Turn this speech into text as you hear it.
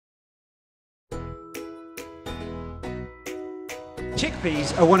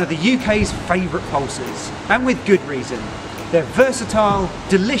Chickpeas are one of the UK's favourite pulses, and with good reason. They're versatile,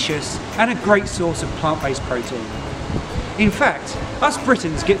 delicious and a great source of plant-based protein. In fact, us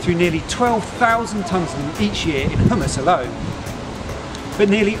Britons get through nearly 12,000 tonnes of them each year in hummus alone. But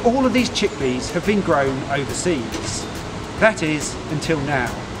nearly all of these chickpeas have been grown overseas. That is, until now.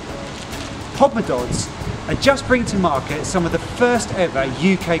 Hodmedods are just bringing to market some of the first ever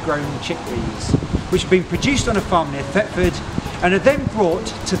UK grown chickpeas, which have been produced on a farm near Thetford and are then brought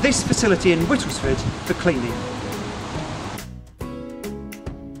to this facility in Whittlesford for cleaning.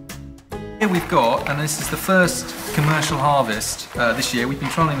 Here we've got, and this is the first commercial harvest this year, we've been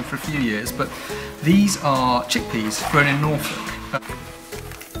trialling them for a few years, but these are chickpeas grown in Norfolk.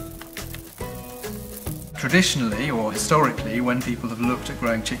 Traditionally, or historically, when people have looked at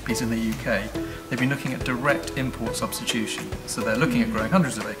growing chickpeas in the UK, they've been looking at direct import substitution. So they're looking at growing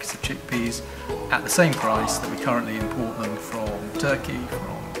hundreds of acres of chickpeas at the same price that we currently import them from Turkey,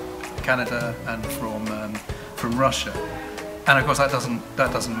 from Canada and from Russia. And of course that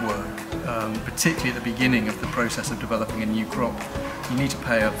doesn't work, particularly at the beginning of the process of developing a new crop. You need to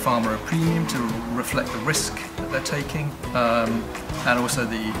pay a farmer a premium to reflect the risk that they're taking, and also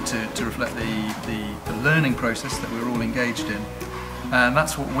to reflect the learning process that we're all engaged in. And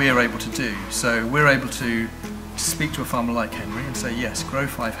that's what we're able to do. So we're able to speak to a farmer like Henry and say, yes, grow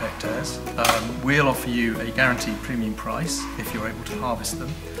 5 hectares. We'll offer you a guaranteed premium price if you're able to harvest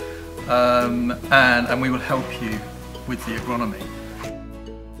them, and we will help you with the agronomy.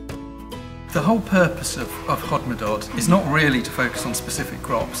 The whole purpose of Hodmedod is not really to focus on specific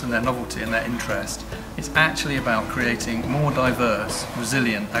crops and their novelty and their interest. It's actually about creating more diverse,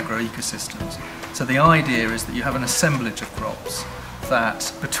 resilient agroecosystems. So the idea is that you have an assemblage of crops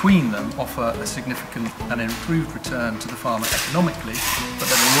that between them offer a significant and improved return to the farmer economically, but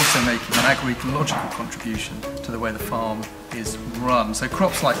that are also making an agroecological contribution to the way the farm is run. So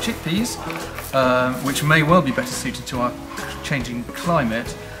crops like chickpeas, which may well be better suited to our changing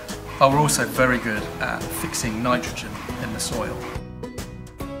climate, are also very good at fixing nitrogen in the soil.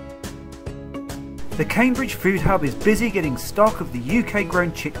 The Cambridge Food Hub is busy getting stock of the UK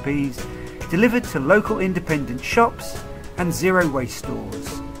grown chickpeas delivered to local independent shops and zero waste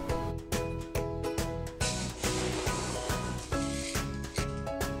stores.